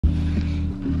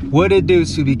What it do,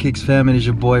 SubiKicks fam? It is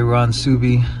your boy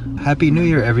RonSubi. Happy New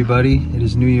Year, everybody. It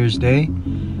is New Year's Day.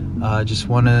 Just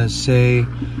want to say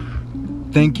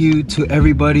thank you to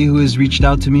everybody who has reached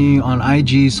out to me on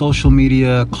IG, social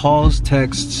media, calls,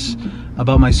 texts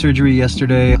about my surgery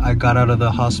yesterday. I got out of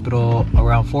the hospital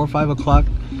around 4 or 5 o'clock.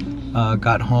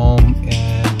 Got home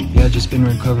and yeah, just been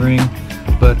recovering.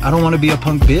 But I don't want to be a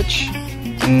punk bitch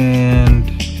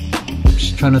and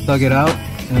just trying to thug it out.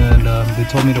 And they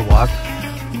told me to walk.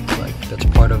 That's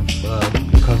part of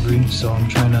recovery, so I'm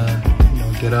trying to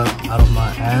get up out of my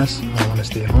ass. I don't want to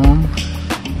stay home.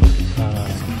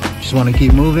 Just want to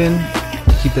keep moving,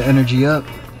 keep the energy up.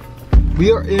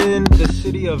 We are in the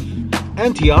city of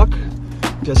Antioch.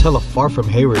 Just hella far from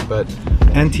Hayward, but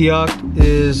Antioch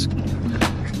is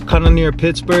kind of near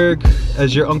Pittsburgh.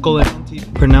 As your uncle and auntie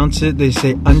pronounce it, they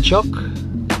say Antioch.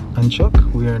 Antioch.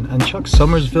 We are in Antioch,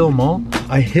 Summersville Mall.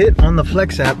 I hit on the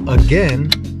Flex app again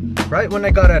right when I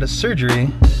got out of surgery,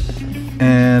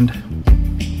 and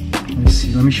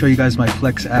let me show you guys my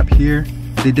Flex app here.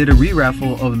 They did a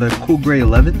re-raffle of the Cool Gray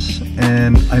 11s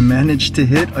and I managed to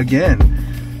hit again.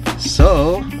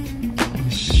 So let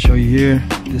me show you here.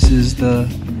 This is the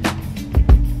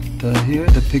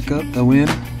pickup, the win.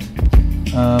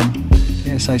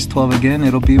 Yeah, size 12 again.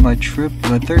 It'll be my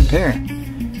third pair.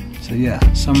 So yeah,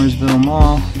 Summersville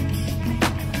Mall.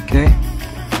 Okay.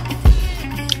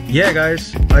 Yeah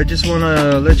guys, I just want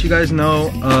to let you guys know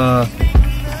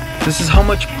this is how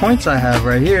much points I have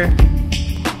right here.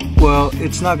 Well,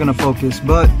 it's not gonna focus,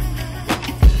 but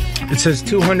it says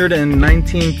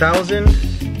 219,000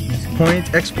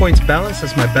 points, X points balance.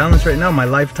 That's my balance right now. My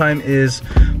lifetime is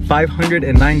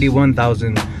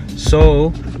 591,000.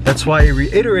 So that's why I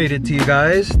reiterated to you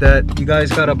guys that you guys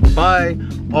gotta buy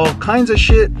all kinds of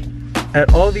shit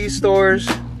at all these stores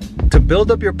to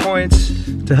build up your points,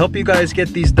 to help you guys get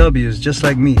these W's just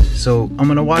like me. So I'm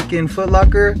gonna walk in Foot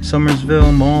Locker,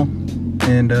 Summersville Mall,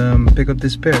 and pick up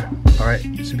this pair. All right,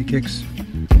 SubiKicks,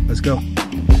 let's go. All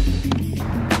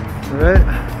right,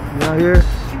 we're out here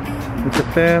with the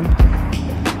fam.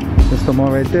 That's the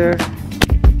mall right there.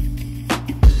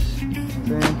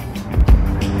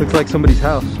 Looks like somebody's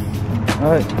house.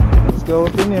 All right, let's go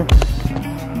up in here.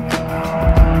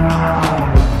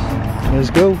 Let's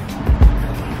go.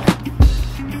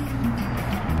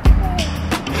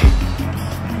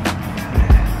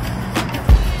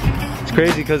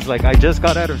 Crazy because like I just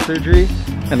got out of surgery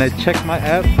and I checked my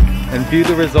app and viewed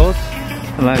the results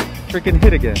and I freaking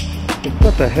hit again. Like,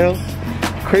 what the hell?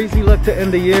 Crazy luck to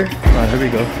end the year. Alright, here we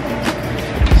go.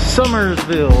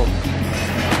 Summersville.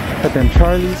 Got them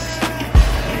Charlies.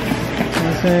 You know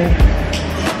what I'm saying?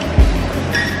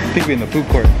 I think we're in the food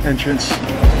court entrance.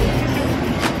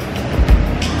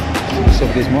 What's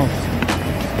up this mall?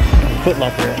 Foot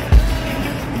Locker at.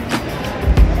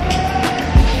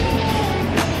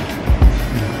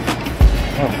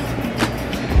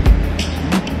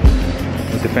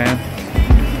 The fan.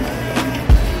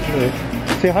 Hello.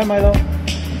 Say hi, Milo.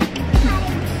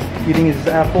 Eating his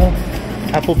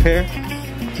apple pear.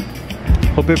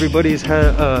 Hope everybody's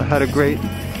had a great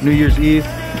New Year's Eve.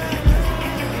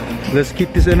 Let's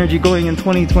keep this energy going in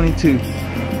 2022.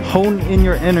 Hone in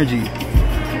your energy.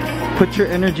 Put your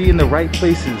energy in the right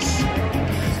places.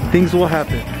 Things will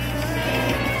happen.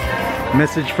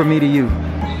 Message from me to you.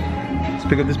 Let's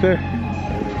pick up this pair.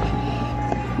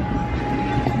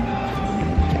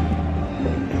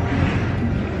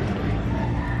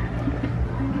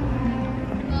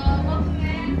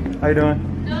 How you doing?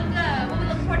 Doing good. What we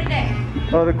look for today?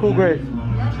 Oh, the Cool Gray.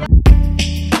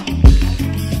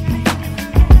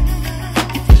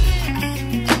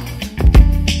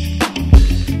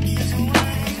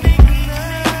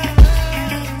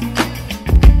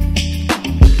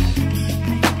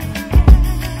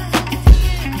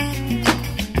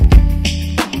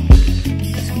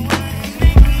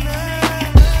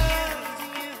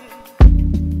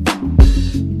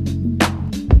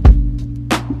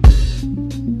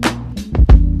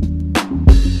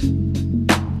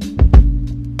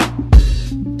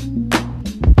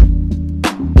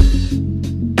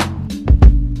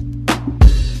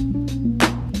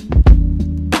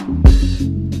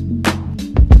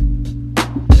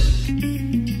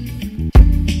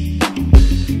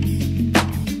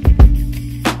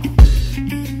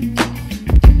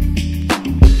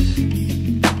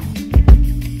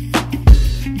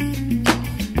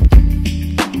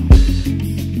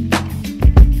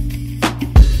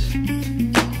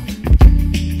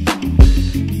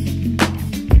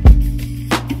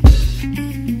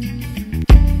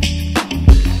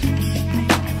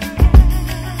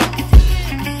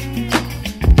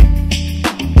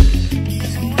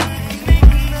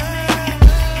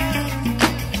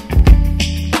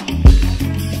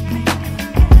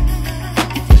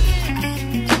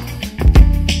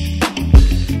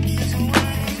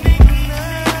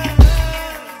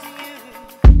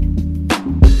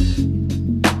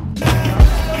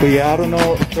 But yeah, I don't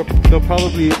know.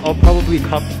 I'll probably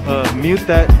mute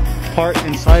that part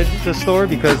inside the store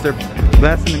because they're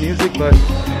blasting the music. But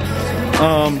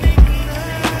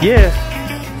yeah,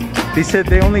 they said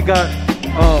they only got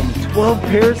 12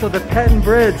 pairs of the patent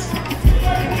breads,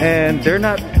 and they're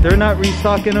not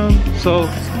restocking them. So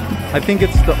I think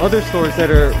it's the other stores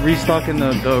that are restocking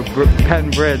the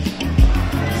patent breads.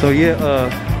 So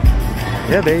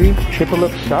yeah, baby, triple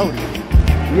up shout.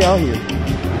 We out here.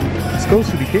 Let's go,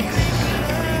 SubiKicks.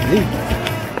 Hey.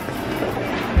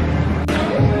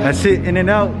 That's it, in and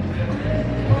out.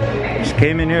 Just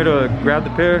came in here to grab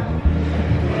the pair.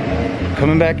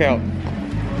 Coming back out.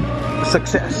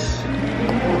 Success.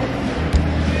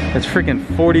 It's freaking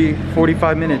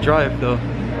 45 minute drive though.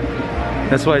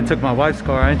 That's why I took my wife's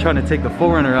car. I ain't trying to take the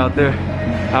 4Runner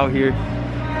out here.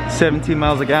 17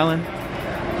 miles a gallon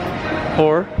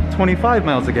or 25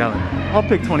 miles a gallon. I'll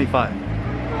pick 25.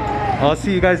 I'll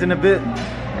see you guys in a bit.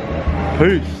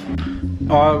 Peace.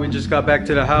 All right, we just got back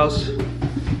to the house.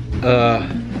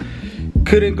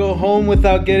 Couldn't go home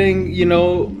without getting, you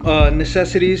know,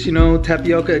 necessities, you know,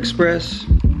 Tapioca Express.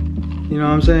 You know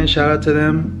what I'm saying? Shout out to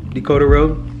them. Dakota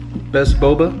Road, best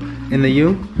boba in the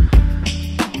U.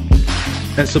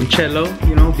 And some cello,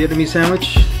 you know, Vietnamese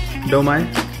sandwich. Don't mind.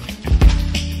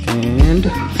 And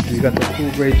we got the cool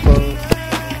grade 12.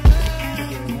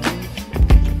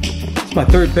 It's my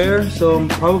third pair, so I'm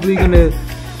probably gonna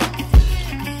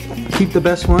keep the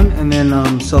best one and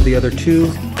then sell the other two.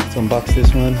 Let's unbox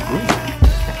this one.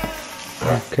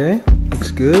 Okay,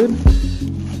 looks good.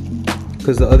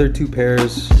 Because the other two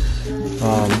pairs,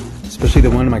 especially the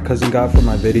one my cousin got for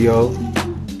my video,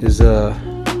 is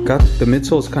got the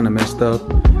midsole's kind of messed up,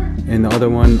 and the other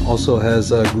one also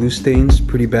has glue stains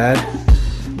pretty bad.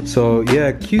 So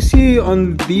yeah, QC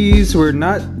on these were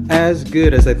not as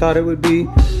good as I thought it would be.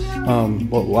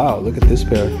 Well, wow, look at this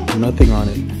pair, nothing on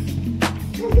it.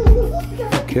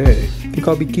 Okay, I think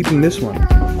I'll be keeping this one.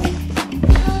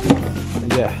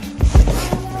 Yeah,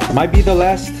 might be the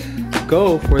last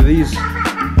go for these. You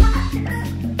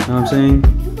know what I'm saying?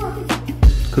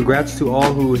 Congrats to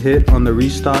all who hit on the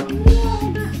restock.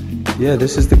 Yeah,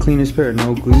 this is the cleanest pair.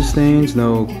 No glue stains,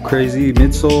 no crazy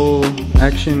midsole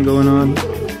action going on.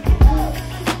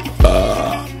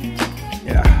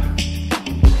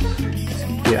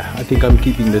 Yeah, I think I'm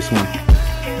keeping this one.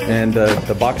 And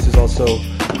the box is also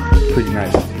pretty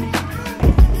nice.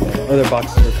 Other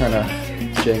boxes are kind of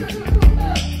janky.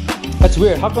 That's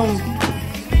weird. How come,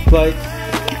 like,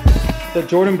 the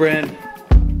Jordan brand,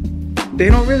 they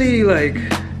don't really like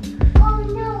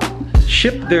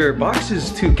ship their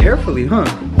boxes too carefully, huh?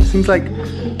 Seems like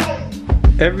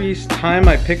every time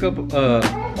I pick up a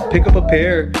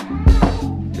pair,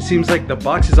 it seems like the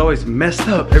box is always messed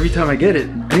up every time I get it.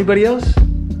 Anybody else?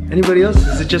 Anybody else?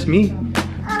 Is it just me?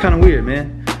 It's kind of weird,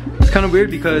 man. It's kind of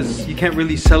weird because you can't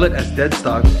really sell it as dead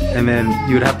stock, and then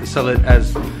you would have to sell it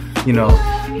as, you know,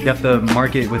 you have to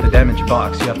mark it with a damaged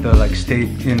box. You have to like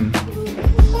state in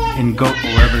GOAT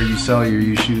or wherever you sell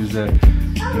your shoes that,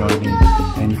 you know what I mean,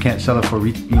 and you can't sell it for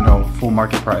full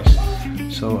market price.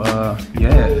 So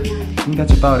yeah, I think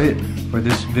that's about it for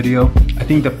this video. I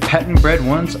think the patent bread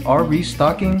ones are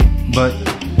restocking, but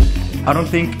I don't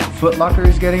think Foot Locker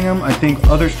is getting them. I think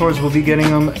other stores will be getting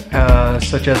them,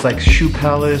 such as like Shoe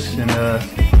Palace and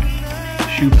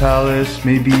Shoe Palace,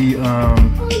 maybe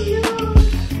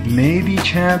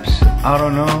Champs. I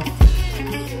don't know.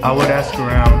 I would ask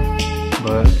around,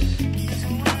 but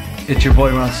it's your boy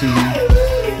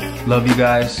RonSubi. Love you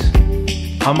guys.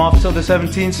 I'm off till the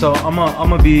 17th, so I'm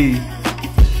gonna be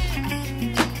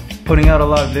putting out a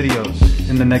lot of videos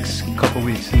in the next couple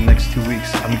weeks, in the next 2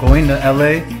 weeks. I'm going to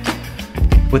LA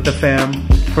with the fam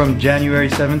from January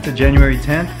 7th to January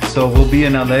 10th. So we'll be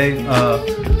in LA.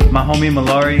 My homie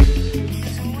Malari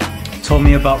told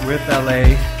me about RIP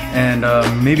LA, and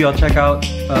maybe I'll check out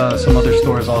some other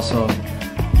stores also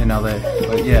in LA.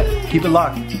 But yeah, keep it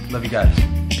locked. Love you guys.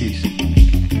 Peace.